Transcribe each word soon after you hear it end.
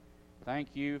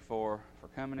Thank you for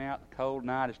coming out the cold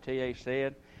night, as T.A.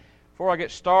 said. Before I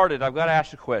get started, I've got to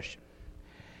ask a question.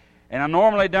 And I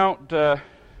normally don't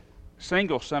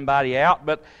single somebody out,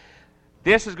 but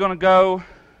this is going to go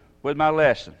with my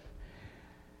lesson.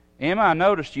 Emma, I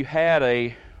noticed you had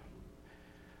a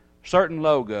certain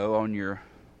logo on your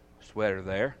sweater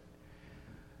there.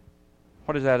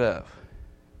 What is that of?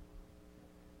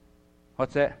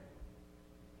 What's that?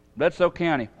 Bledsoe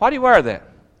County. Why do you wear that?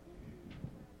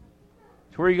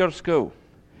 It's where you go to school.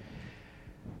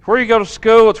 It's where you go to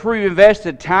school. It's where you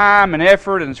invested time and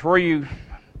effort, and it's where you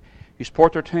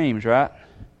support their teams, right?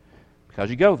 Because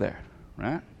you go there,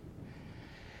 right?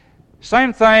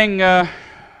 Same thing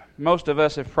most of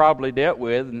us have probably dealt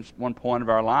with at one point of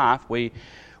our life. We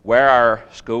wear our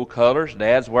school colors.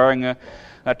 Dad's wearing a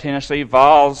Tennessee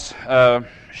Vols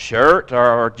shirt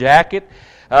or jacket.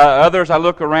 Others, I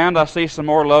look around, I see some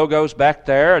more logos back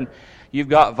there, and you've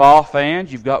got Vol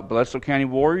fans, you've got Bledsoe County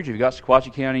Warriors, you've got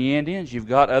Sequatchie County Indians, you've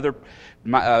got other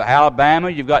Alabama,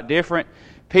 you've got different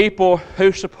people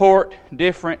who support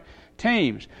different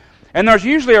teams. And there's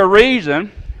usually a reason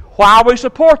why we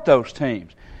support those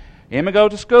teams. Emma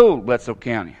goes to school at Bledsoe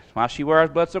County. That's why she wears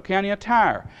Bledsoe County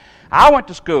attire. I went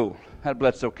to school at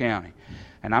Bledsoe County,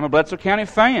 and I'm a Bledsoe County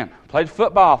fan. Played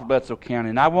football for Bledsoe County,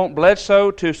 and I want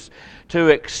Bledsoe to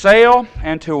excel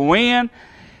and to win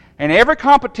in every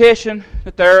competition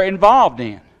that they're involved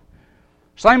in.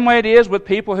 Same way it is with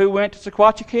people who went to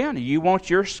Sequatchie County. You want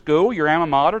your school, your alma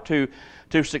mater,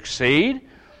 to succeed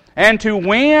and to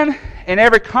win in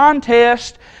every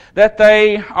contest that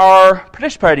they are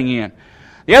participating in.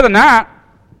 The other night,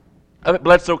 up at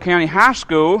Bledsoe County High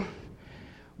School,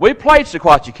 we played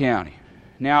Sequatchie County.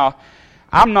 Now,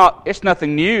 it's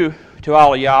nothing new to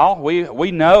all of y'all.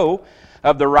 We know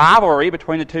of the rivalry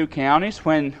between the two counties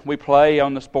when we play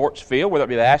on the sports field, whether it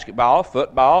be basketball,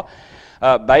 football,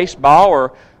 baseball,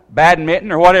 or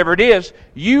badminton, or whatever it is.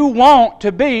 You want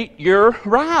to beat your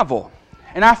rival.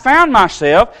 And I found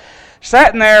myself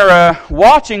sitting there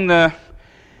watching the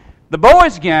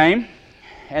boys' game,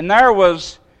 and there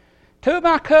was two of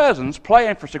my cousins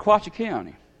playing for Sequatchie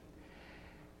County.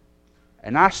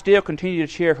 And I still continue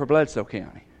to cheer for Bledsoe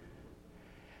County.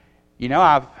 You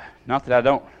know, not that I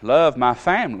don't love my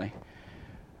family,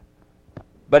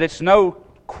 but it's no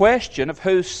question of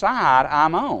whose side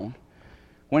I'm on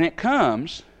when it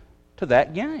comes to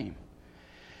that game.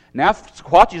 Now, if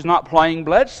Sequatchie's not playing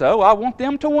Bledsoe, I want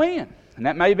them to win. And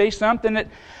that may be something that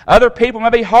other people may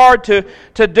be hard to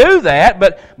do that,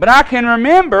 but I can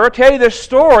remember, tell you this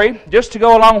story, just to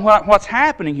go along with what's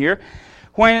happening here.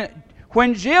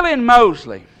 When Jillian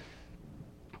Mosley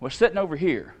was sitting over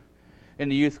here in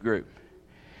the youth group,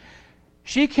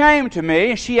 she came to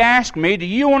me and she asked me, do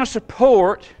you want to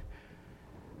support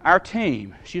our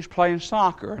team? She was playing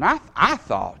soccer. And I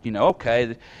thought,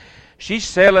 okay, she's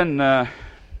selling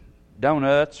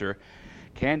donuts or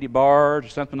candy bars or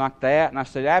something like that. And I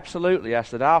said, absolutely. I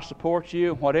said, I'll support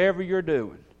you in whatever you're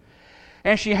doing.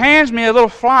 And she hands me a little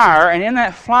flyer, and in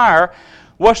that flyer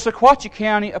was Sequatchie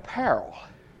County apparel.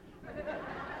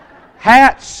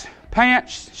 Hats,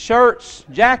 pants, shirts,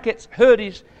 jackets,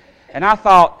 hoodies. And I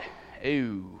thought,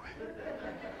 ooh,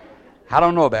 I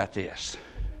don't know about this.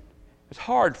 It's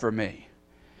hard for me.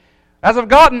 As I've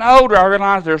gotten older, I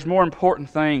realized there's more important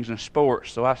things in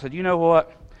sports. So I said, you know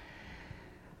what?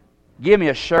 Give me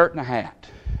a shirt and a hat.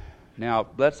 Now,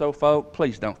 Bledsoe folk,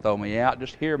 please don't throw me out.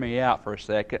 Just hear me out for a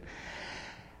second.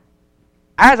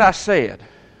 As I said,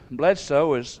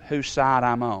 Bledsoe is whose side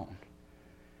I'm on.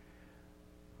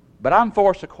 But I'm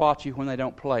for Sequatchie when they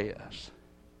don't play us.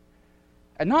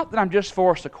 And not that I'm just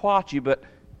for Sequatchie, but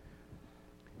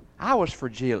I was for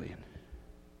Jillian.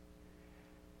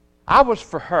 I was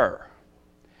for her.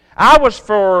 I was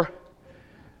for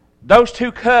those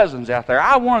two cousins out there.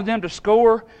 I wanted them to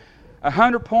score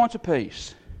 100 points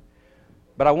apiece.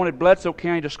 But I wanted Bledsoe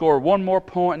County to score one more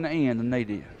point in the end than they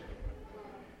did.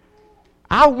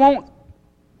 I want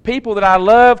people that I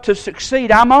love to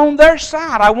succeed. I'm on their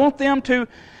side. I want them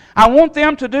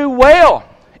to do well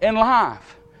in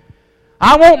life.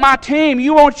 I want my team,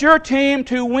 you want your team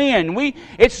to win.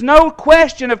 It's no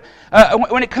question of,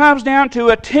 when it comes down to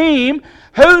a team,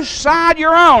 whose side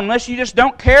you're on, unless you just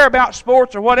don't care about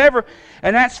sports or whatever,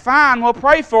 and that's fine, we'll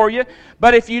pray for you.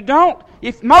 But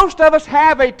if most of us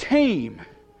have a team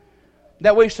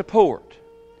that we support,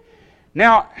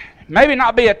 now, maybe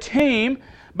not be a team,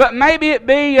 but maybe it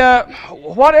be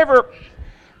whatever,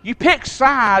 you pick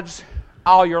sides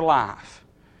all your life.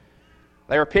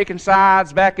 They were picking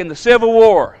sides back in the Civil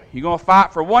War. You're going to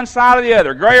fight for one side or the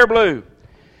other, gray or blue.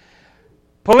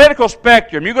 Political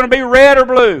spectrum, you're going to be red or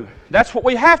blue. That's what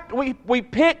we have. We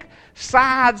pick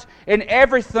sides in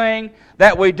everything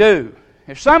that we do.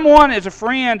 If someone is a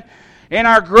friend in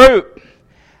our group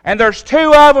and there's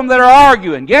two of them that are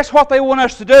arguing, guess what they want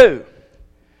us to do?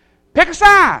 Pick a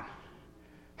side.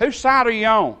 Whose side are you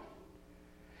on?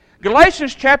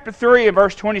 Galatians chapter 3 and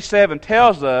verse 27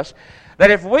 tells us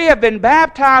that if we have been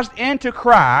baptized into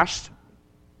Christ,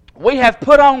 we have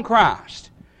put on Christ.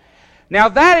 Now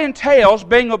that entails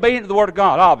being obedient to the Word of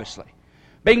God, obviously.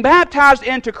 Being baptized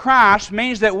into Christ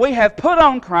means that we have put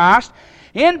on Christ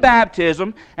in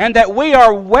baptism and that we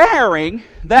are wearing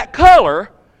that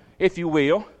color, if you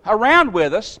will, around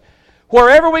with us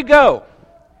wherever we go.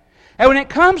 And when it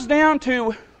comes down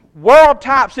to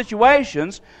world-type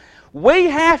situations, we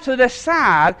have to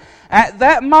decide at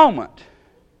that moment,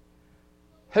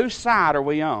 whose side are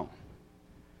we on?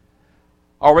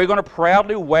 Are we going to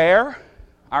proudly wear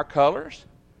our colors?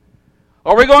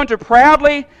 Are we going to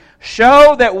proudly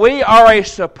show that we are a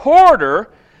supporter,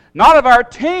 not of our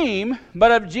team,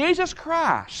 but of Jesus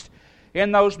Christ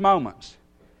in those moments?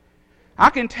 I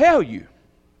can tell you,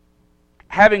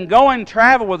 having gone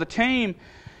travel with a team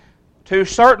to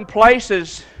certain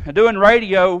places doing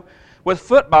radio with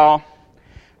football,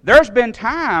 there's been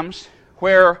times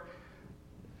where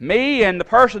me and the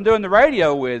person doing the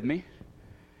radio with me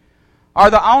are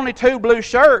the only two blue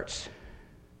shirts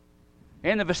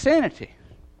in the vicinity.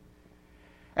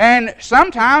 And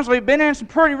sometimes we've been in some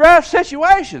pretty rough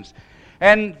situations.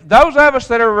 And those of us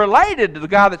that are related to the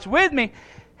guy that's with me,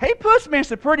 he puts me in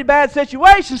some pretty bad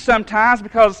situations sometimes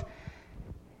because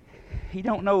he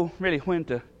don't know really when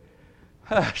to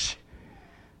hush.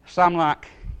 So I'm like,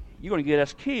 you're going to get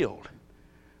us killed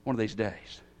one of these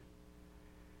days.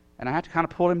 And I have to kind of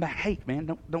pull him back. Hey,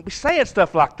 man, don't be saying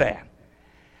stuff like that.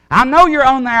 I know you're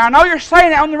on there. I know you're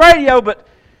saying it on the radio, but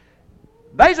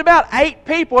there's about 8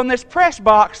 people in this press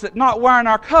box that not wearing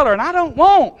our color, and I don't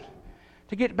want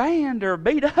to get banned or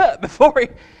beat up before we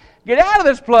get out of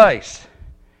this place.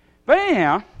 But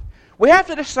anyhow, we have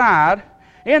to decide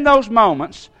in those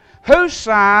moments whose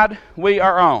side we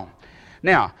are on.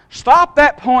 Now, stop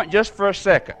that point just for a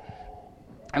second.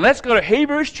 And let's go to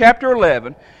Hebrews chapter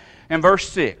 11 and verse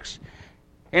 6.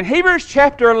 In Hebrews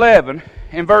chapter 11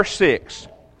 and verse 6,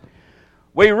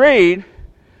 we read,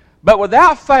 "But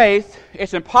without faith,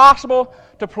 it's impossible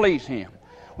to please Him."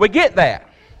 We get that,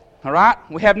 all right?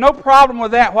 We have no problem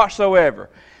with that whatsoever.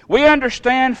 We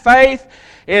understand faith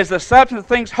is the substance of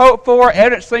things hoped for,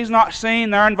 evidence of things not seen,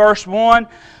 there in verse 1.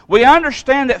 We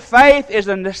understand that faith is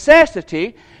a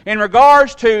necessity in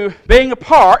regards to being a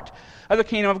part of the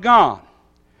kingdom of God.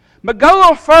 But go a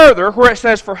little further where it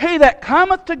says, "For he that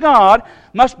cometh to God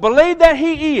must believe that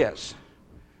He is."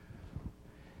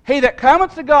 He that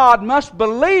cometh to God must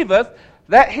believeth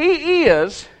that He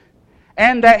is,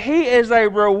 and that He is a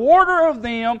rewarder of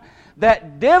them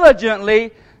that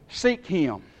diligently seek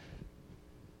Him.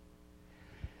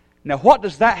 Now, what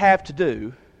does that have to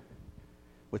do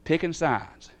with picking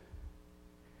sides?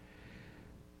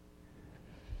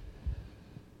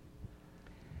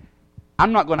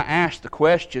 I'm not going to ask the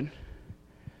question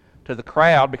to the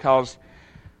crowd because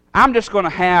I'm just going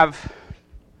to have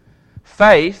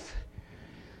faith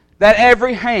that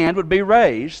every hand would be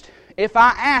raised if I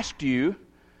asked you,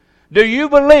 do you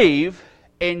believe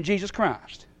in Jesus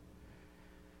Christ?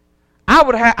 I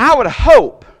would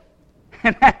hope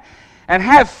and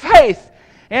have faith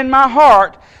in my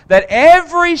heart that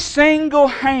every single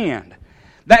hand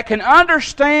that can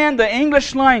understand the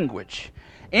English language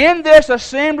in this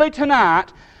assembly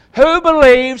tonight who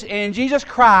believes in Jesus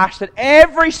Christ, that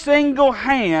every single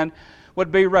hand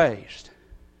would be raised.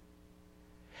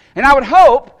 And I would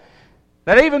hope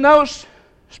that even those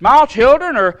small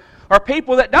children or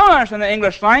people that don't understand the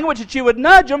English language, that you would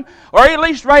nudge them or at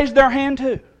least raise their hand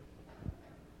too.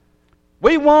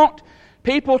 We want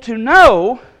people to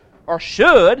know, or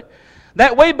should,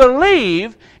 that we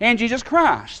believe in Jesus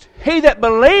Christ. He that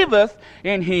believeth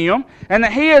in Him, and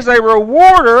that He is a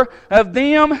rewarder of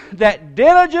them that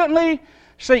diligently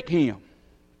seek Him.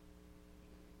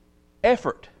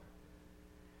 Effort.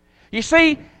 You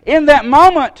see, in that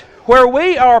moment where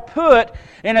we are put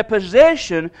in a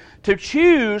position to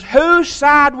choose whose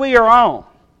side we are on,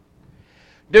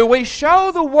 do we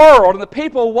show the world and the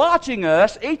people watching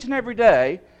us each and every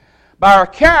day by our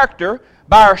character,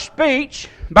 by our speech,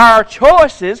 by our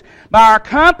choices, by our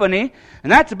company,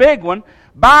 and that's a big one,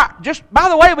 by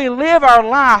the way we live our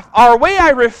life, are we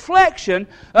a reflection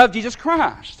of Jesus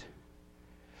Christ?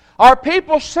 Are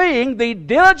people seeing the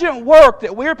diligent work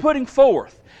that we're putting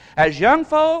forth? As young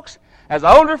folks, as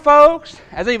older folks,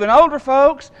 as even older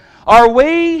folks, are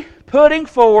we putting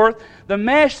forth the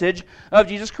message of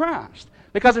Jesus Christ?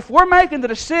 Because if we're making the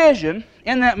decision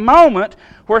in that moment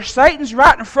where Satan's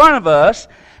right in front of us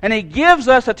and he gives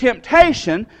us a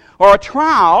temptation or a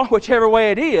trial, whichever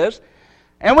way it is,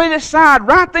 and we decide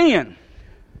right then,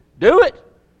 do it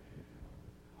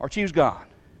or choose God.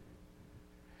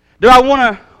 Do I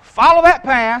want to follow that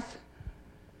path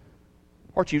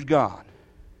or choose God?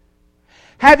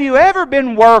 Have you ever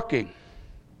been working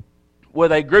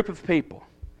with a group of people?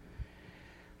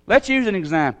 Let's use an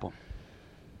example.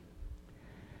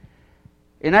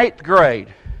 In 8th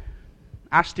grade,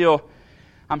 I'm still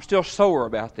sore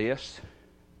about this.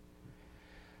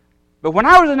 But when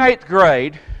I was in 8th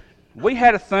grade, we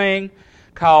had a thing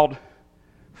called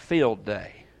field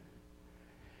day.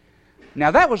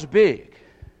 Now that was big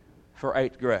for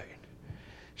 8th grade.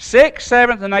 6th,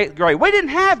 7th, and 8th grade. We didn't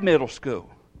have middle school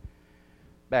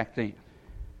back then.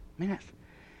 I mean, that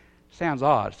sounds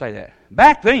odd to say that.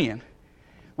 Back then,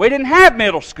 we didn't have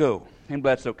middle school in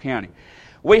Bledsoe County.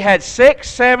 We had 6th,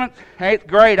 7th, 8th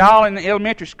grade all in the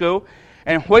elementary school,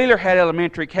 and Wheeler had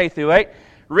elementary K through 8.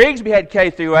 Rigsby had K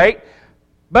through 8.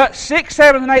 But 6th,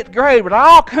 7th, and 8th grade would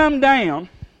all come down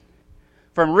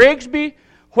from Rigsby,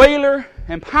 Wheeler,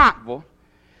 and Pikeville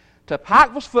to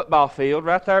Pikeville's football field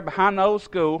right there behind the old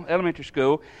school, elementary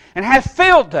school, and have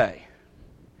field day.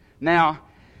 Now,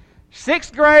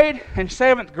 6th grade and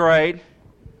 7th grade,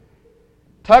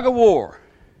 tug of war.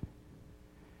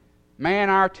 Man,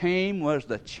 our team was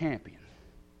the champion.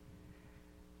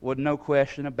 With no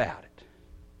question about it.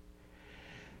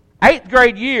 8th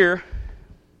grade year,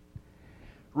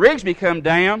 Rigsby come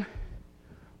down,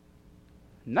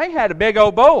 and they had a big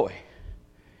old boy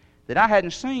that I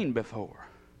hadn't seen before.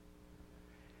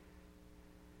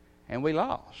 And we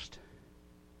lost.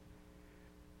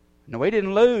 Now, we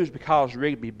didn't lose because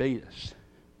Rigsby beat us.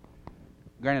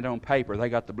 Granted, on paper, they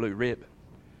got the blue ribbon.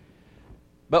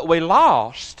 But we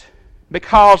lost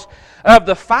because of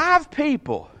the 5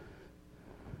 people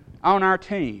on our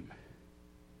team.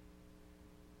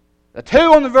 The 2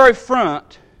 on the very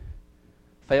front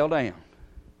fell down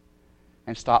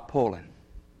and stopped pulling.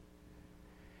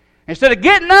 Instead of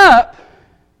getting up,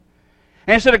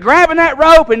 and instead of grabbing that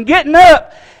rope and getting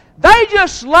up, they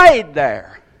just laid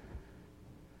there.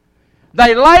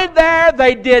 They laid there,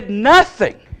 they did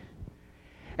nothing.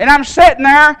 And I'm sitting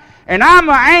there, and I'm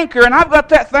an anchor, and I've got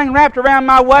that thing wrapped around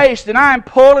my waist, and I'm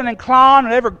pulling and clawing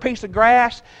at every piece of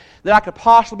grass that I could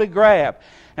possibly grab.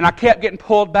 And I kept getting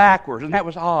pulled backwards, and that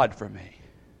was odd for me.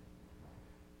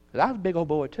 Because I was a big old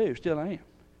boy too, still am.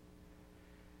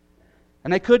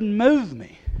 And they couldn't move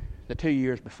me the 2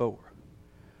 years before.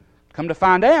 Come to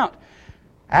find out,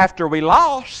 after we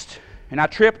lost, and I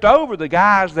tripped over the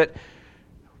guys that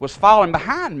was falling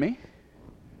behind me,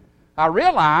 I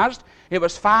realized it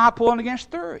was 5 pulling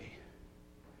against 3.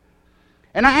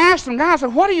 And I asked them, guys,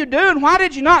 what are you doing? Why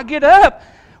did you not get up?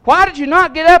 Why did you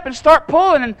not get up and start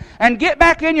pulling and get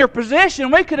back in your position?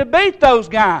 We could have beat those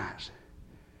guys.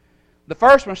 The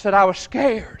first one said, I was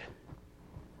scared.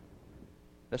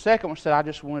 The second one said, I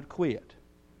just wanted to quit.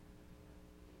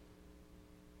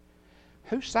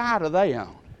 Whose side are they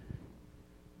on?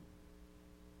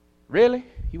 Really?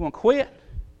 You want to quit?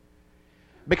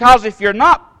 Because if you're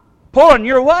not pulling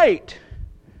your weight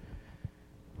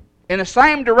in the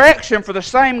same direction for the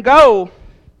same goal,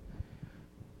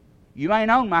 you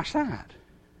ain't on my side.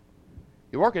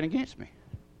 You're working against me.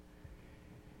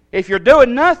 If you're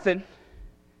doing nothing,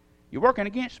 you're working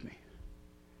against me.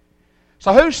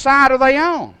 So whose side are they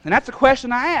on? And that's the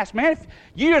question I ask. Man, if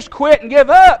you just quit and give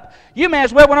up, you may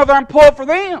as well went over there and pull for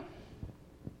them.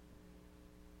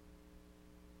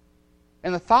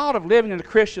 And the thought of living in the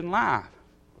Christian life,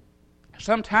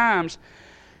 sometimes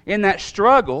in that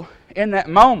struggle, in that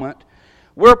moment,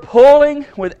 we're pulling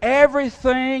with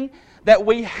everything that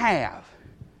we have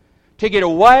to get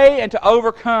away and to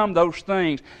overcome those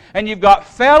things. And you've got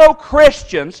fellow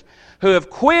Christians who have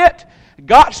quit,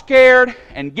 got scared,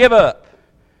 and give up.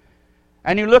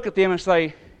 And you look at them and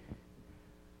say,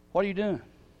 what are you doing?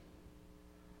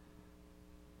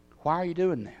 Why are you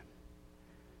doing that?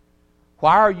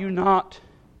 Why are you not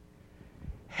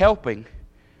helping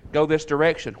go this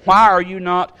direction? Why are you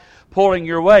not pulling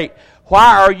your weight?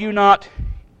 Why are you not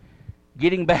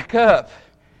getting back up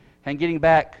and getting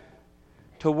back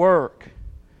to work?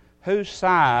 Whose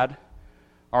side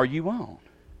are you on?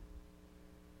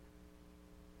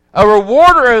 A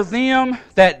rewarder of them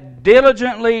that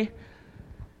diligently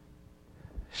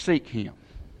seek Him.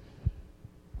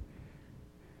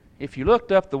 If you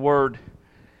looked up the word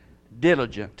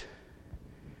diligent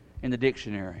in the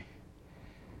dictionary,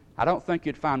 I don't think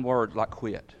you'd find words like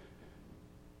quit.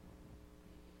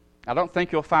 I don't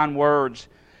think you'll find words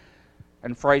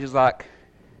and phrases like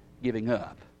giving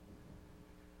up.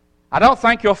 I don't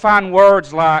think you'll find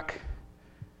words like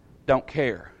don't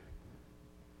care,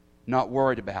 not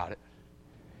worried about it.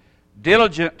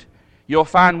 Diligent, you'll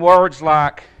find words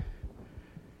like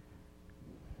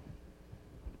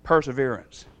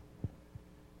perseverance,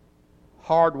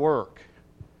 hard work,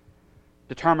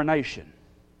 determination.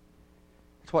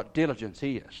 That's what diligence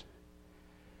is.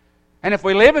 And if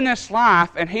we live in this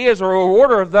life, and He is a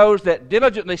rewarder of those that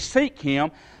diligently seek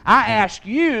Him, I ask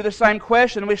you the same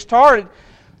question we started.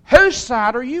 Whose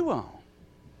side are you on?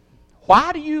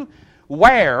 Why do you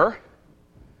wear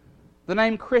the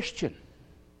name Christian?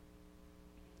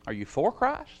 Are you for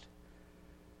Christ?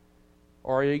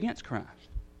 Or are you against Christ?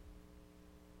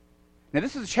 Now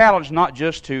this is a challenge not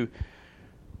just to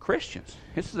Christians.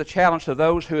 This is a challenge to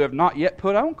those who have not yet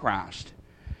put on Christ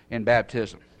in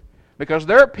baptism. Because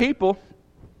there are people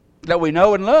that we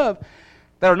know and love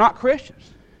that are not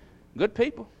Christians. Good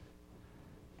people.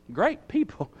 Great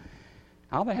people.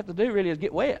 All they have to do really is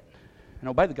get wet and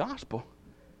obey the gospel.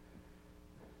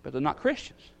 But they're not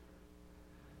Christians.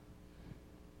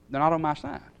 They're not on my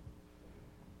side.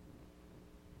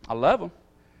 I love them.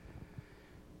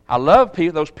 I love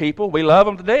those people. We love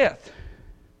them to death.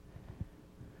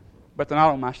 But they're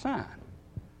not on my side.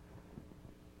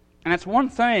 And it's one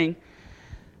thing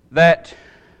that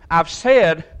I've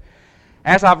said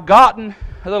as I've gotten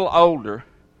a little older.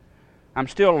 I'm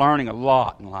still learning a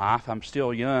lot in life. I'm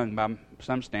still young by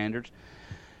some standards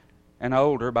and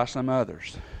older by some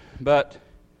others. But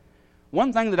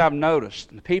one thing that I've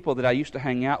noticed, the people that I used to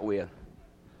hang out with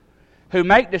who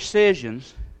make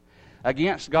decisions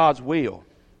against God's will,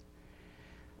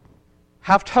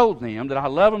 I've told them that I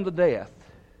love them to death,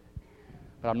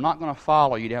 but I'm not going to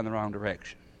follow you down the wrong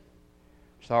direction.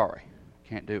 Sorry,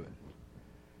 can't do it.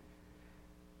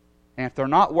 And if they're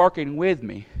not working with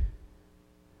me,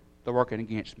 they're working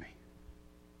against me.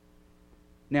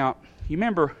 Now, you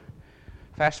remember,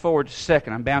 fast forward to a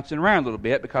second, I'm bouncing around a little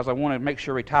bit because I want to make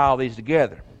sure we tie all these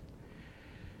together.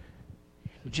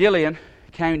 Jillian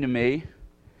came to me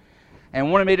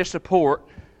and wanted me to support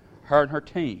her and her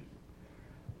team.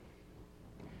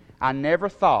 I never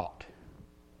thought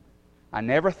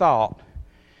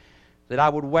that I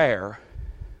would wear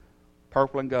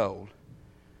purple and gold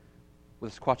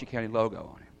with the Sequatchie County logo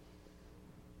on it.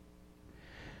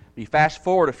 You fast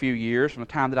forward a few years from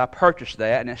the time that I purchased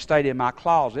that, and it stayed in my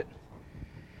closet.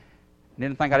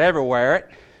 Didn't think I'd ever wear it.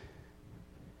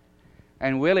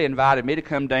 And Willie invited me to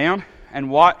come down and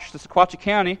watch the Sequatchie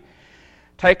County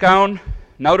take on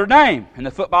Notre Dame in the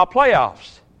football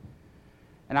playoffs.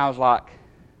 And I was like,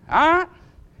 all right,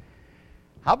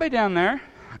 I'll be down there.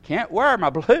 I can't wear my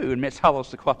blue amidst all those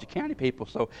Sequatchie County people.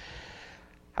 So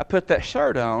I put that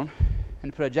shirt on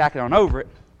and put a jacket on over it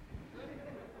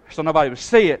so nobody would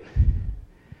see it.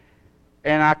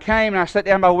 And I came and I sat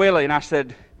down by Willie and I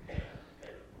said,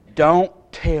 don't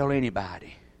tell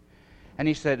anybody. And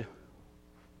he said,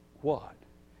 what?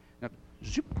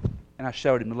 And I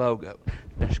showed him the logo.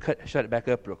 And shut it back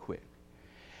up real quick.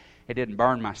 It didn't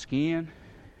burn my skin.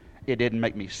 It didn't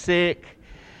make me sick.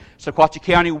 Sequatchie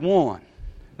County won.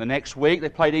 The next week they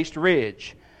played East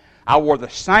Ridge. I wore the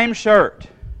same shirt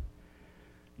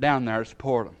down there to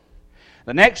support them.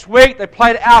 The next week they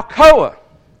played Alcoa.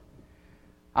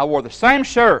 I wore the same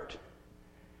shirt.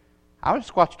 I was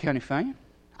a Sequatchie County fan.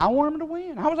 I wanted them to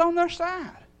win. I was on their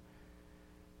side.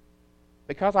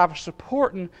 Because I was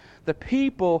supporting the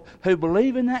people who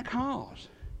believe in that cause.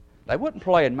 They wouldn't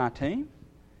play in my team.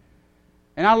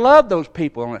 And I love those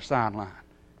people on that sideline.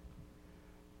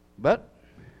 But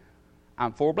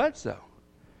I'm for Bledsoe.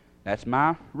 That's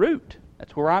my root.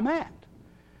 That's where I'm at.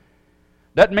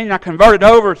 Doesn't mean I converted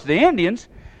over to the Indians,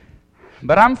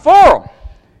 but I'm for them.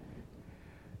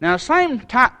 Now,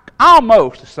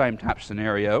 almost the same type of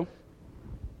scenario.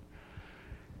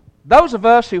 Those of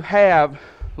us who have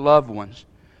loved ones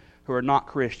who are not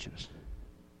Christians.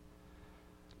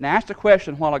 Now, I asked a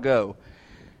question a while ago,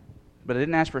 but I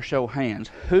didn't ask for a show of hands.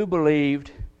 Who would believe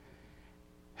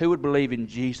in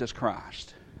Jesus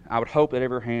Christ? I would hope that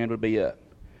every hand would be up.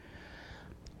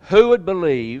 Who would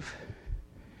believe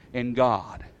in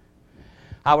God?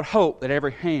 I would hope that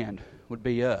every hand would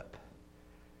be up.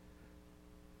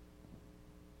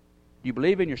 Do you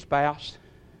believe in your spouse?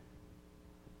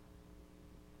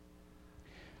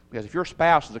 Because if your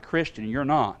spouse is a Christian and you're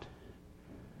not,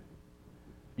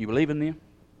 do you believe in them?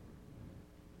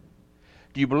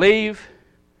 Do you believe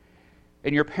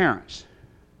in your parents?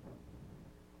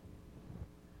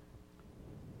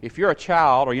 If you're a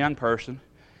child or a young person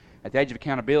at the age of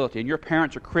accountability and your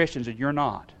parents are Christians and you're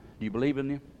not, do you believe in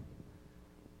them?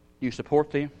 Do you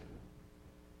support them?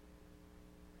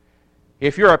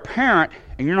 If you're a parent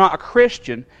and you're not a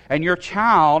Christian and your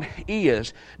child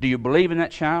is, do you believe in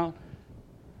that child?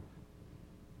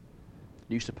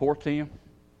 Do you support them?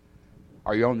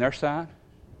 Are you on their side?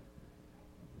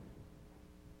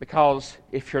 Because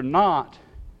if you're not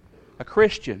a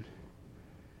Christian,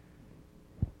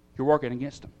 you're working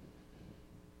against them.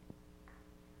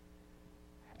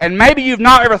 And maybe you've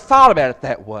not ever thought about it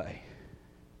that way.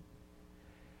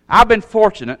 I've been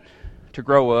fortunate to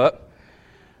grow up.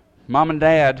 Mom and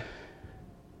Dad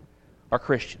are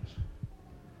Christians.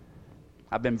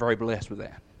 I've been very blessed with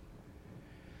that.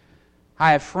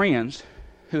 I have friends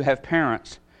who have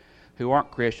parents who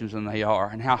aren't Christians and they are,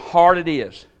 and how hard it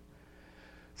is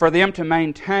for them to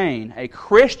maintain a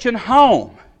Christian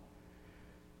home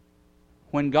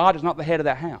when God is not the head of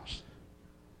that house.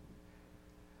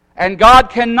 And God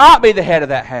cannot be the head of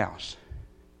that house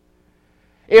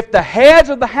if the heads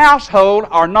of the household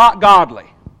are not godly.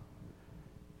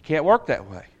 It can't work that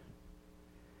way.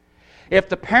 If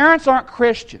the parents aren't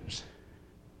Christians,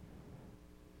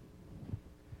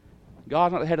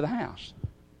 God's not the head of the house.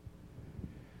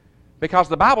 Because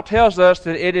the Bible tells us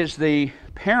that it is the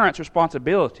parent's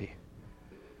responsibility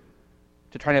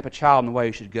to train up a child in the way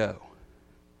he should go.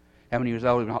 And when he was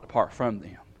old, he would not depart from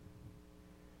them.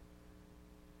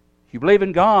 You believe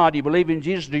in God, you believe in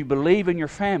Jesus, do you believe in your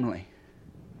family?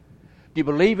 Do you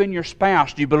believe in your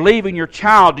spouse? Do you believe in your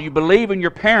child? Do you believe in your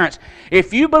parents?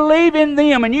 If you believe in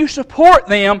them and you support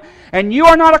them and you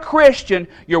are not a Christian,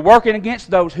 you're working against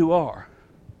those who are.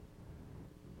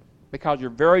 Because you're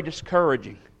very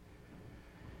discouraging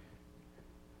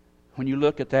when you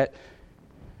look at that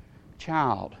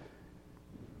child.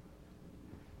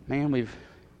 Man,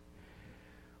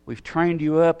 we've trained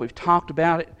you up, we've talked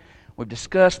about it, we've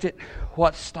discussed it.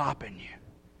 What's stopping you?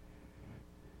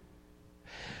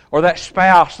 Or that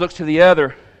spouse looks to the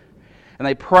other and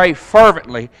they pray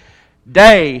fervently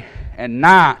day and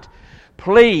night,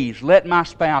 please let my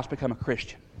spouse become a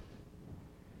Christian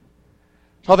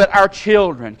so that our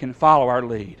children can follow our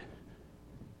lead.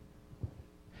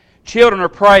 Children are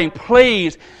praying,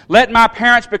 please let my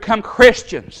parents become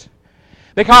Christians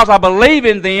because I believe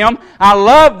in them, I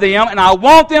love them, and I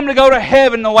want them to go to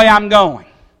heaven the way I'm going.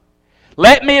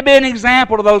 Let me be an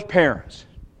example to those parents.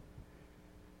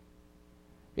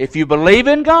 If you believe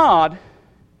in God,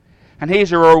 and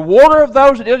He's a rewarder of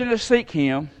those that diligently seek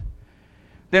Him,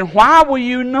 then why will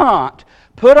you not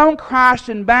put on Christ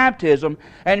in baptism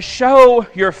and show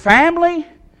your family,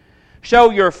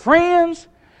 show your friends,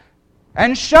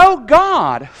 and show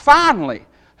God, finally,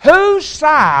 whose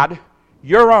side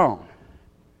you're on?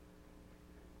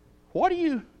 What are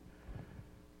you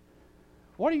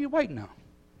waiting on?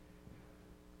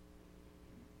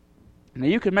 Now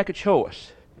you can make a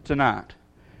choice tonight.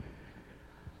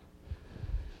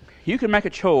 You can make a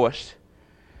choice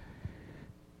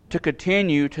to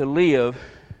continue to live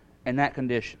in that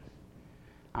condition.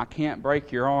 I can't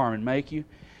break your arm and make you.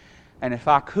 And if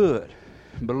I could,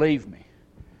 believe me,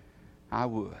 I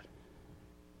would.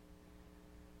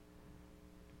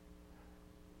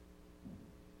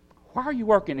 Why are you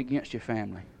working against your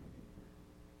family?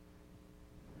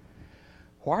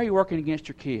 Why are you working against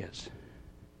your kids?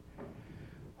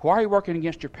 Why are you working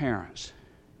against your parents?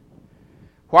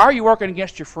 Why are you working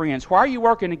against your friends? Why are you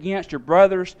working against your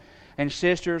brothers and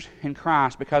sisters in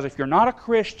Christ? Because if you're not a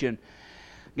Christian,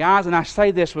 guys, and I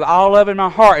say this with all love in my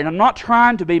heart, and I'm not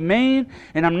trying to be mean,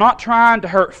 and I'm not trying to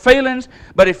hurt feelings,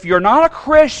 but if you're not a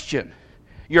Christian,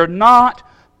 you're not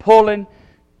pulling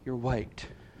your weight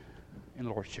in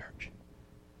the Lord's church.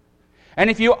 And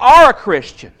if you are a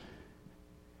Christian,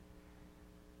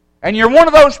 and you're one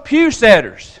of those pew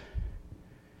setters,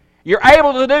 you're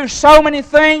able to do so many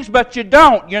things, but you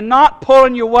don't. You're not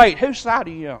pulling your weight. Whose side are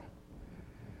you on?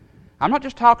 I'm not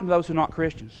just talking to those who are not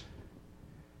Christians.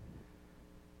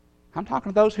 I'm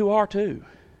talking to those who are too.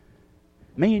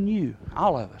 Me and you,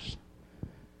 all of us.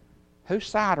 Whose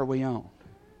side are we on?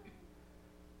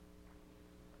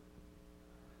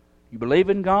 You believe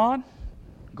in God?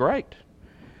 Great.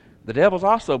 The devils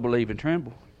also believe and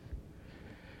tremble.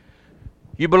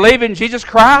 You believe in Jesus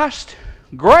Christ?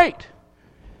 Great.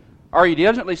 Are you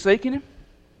diligently seeking Him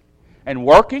and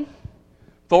working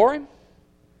for Him?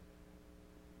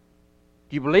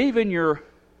 Do you believe in your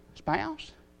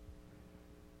spouse?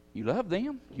 You love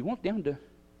them? You want them to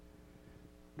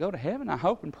go to heaven? I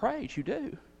hope and pray that you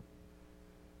do.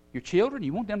 Your children,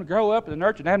 you want them to grow up in the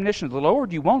nurture and admonition of the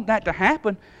Lord? You want that to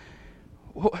happen?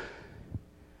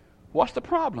 What's the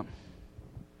problem?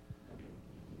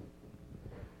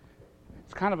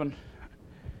 It's kind of an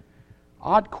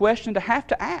odd question to have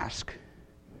to ask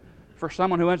for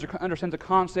someone who understands the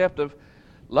concept of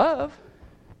love.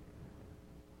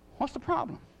 What's the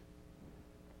problem?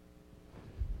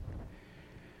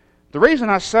 The reason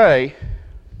I say,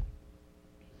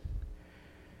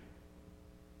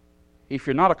 if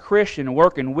you're not a Christian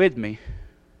working with me,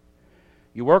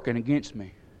 you're working against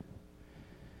me,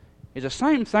 is the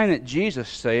same thing that Jesus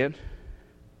said.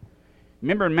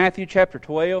 Remember in Matthew chapter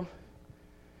 12?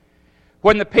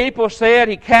 When the people said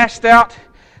He cast out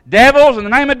devils in the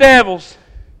name of devils.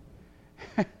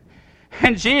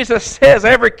 And Jesus says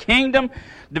every kingdom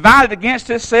divided against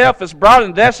itself is brought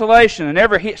into desolation, and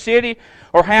every city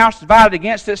or house divided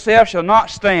against itself shall not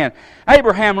stand.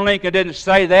 Abraham Lincoln didn't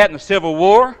say that in the Civil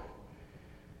War.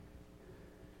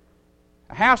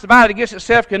 A house divided against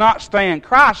itself cannot stand.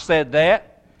 Christ said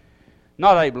that,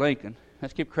 not Abe Lincoln.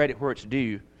 Let's give credit where it's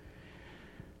due.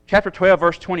 Chapter 12,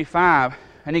 verse 25.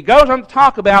 And he goes on to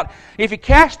talk about, if you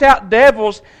cast out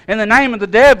devils in the name of the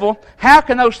devil, how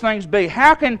can those things be?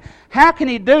 How can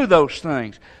he do those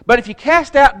things? But if you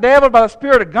cast out devils by the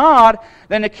Spirit of God,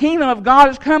 then the kingdom of God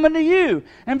is coming to you.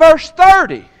 And verse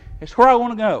 30 is where I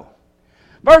want to go.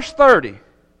 Verse 30.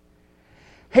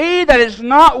 He that is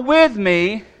not with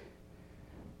me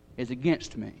is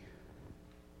against me.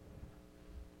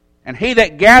 And he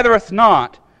that gathereth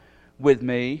not with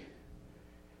me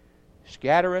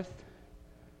scattereth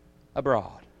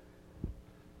abroad.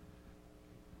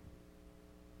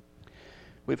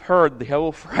 We've heard the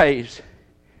old phrase,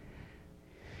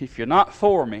 if you're not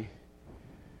for me,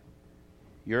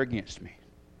 you're against me.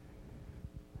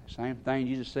 Same thing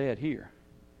Jesus said here.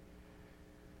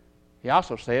 He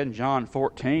also said in John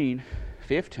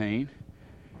 14:15,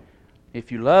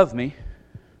 if you love me,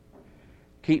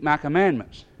 keep my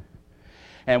commandments.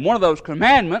 And one of those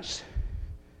commandments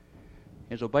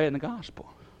is obeying the gospel.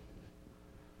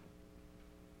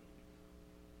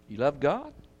 You love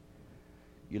God?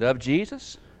 You love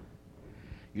Jesus?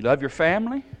 You love your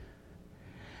family?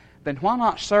 Then why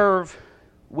not serve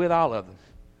with all of them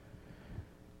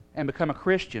and become a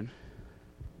Christian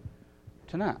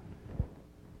tonight?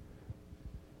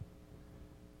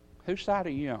 Whose side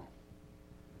are you on?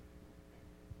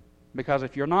 Because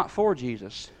if you're not for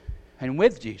Jesus and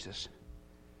with Jesus,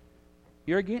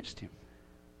 you're against Him.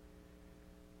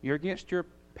 You're against your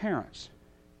parents.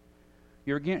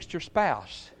 You're against your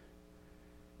spouse.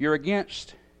 You're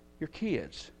against your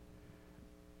kids.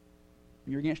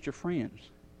 You're against your friends.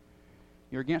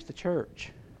 You're against the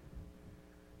church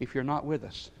if you're not with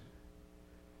us.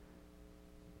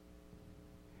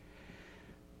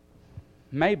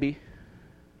 Maybe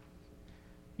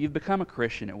you've become a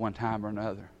Christian at one time or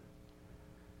another.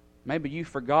 Maybe you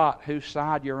forgot whose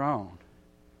side you're on.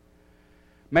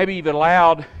 Maybe you've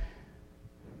allowed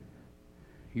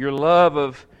your love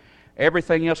of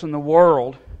everything else in the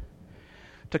world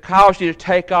to cause you to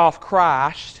take off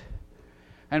Christ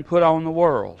and put on the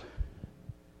world.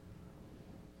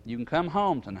 You can come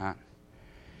home tonight.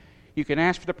 You can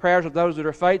ask for the prayers of those that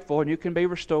are faithful, and you can be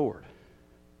restored.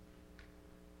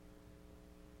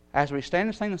 As we stand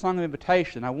and sing the song of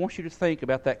invitation, I want you to think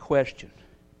about that question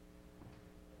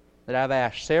that I've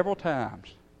asked several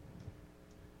times.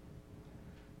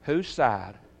 Whose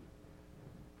side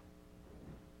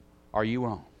are you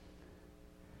on?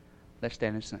 Let's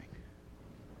stand and sing.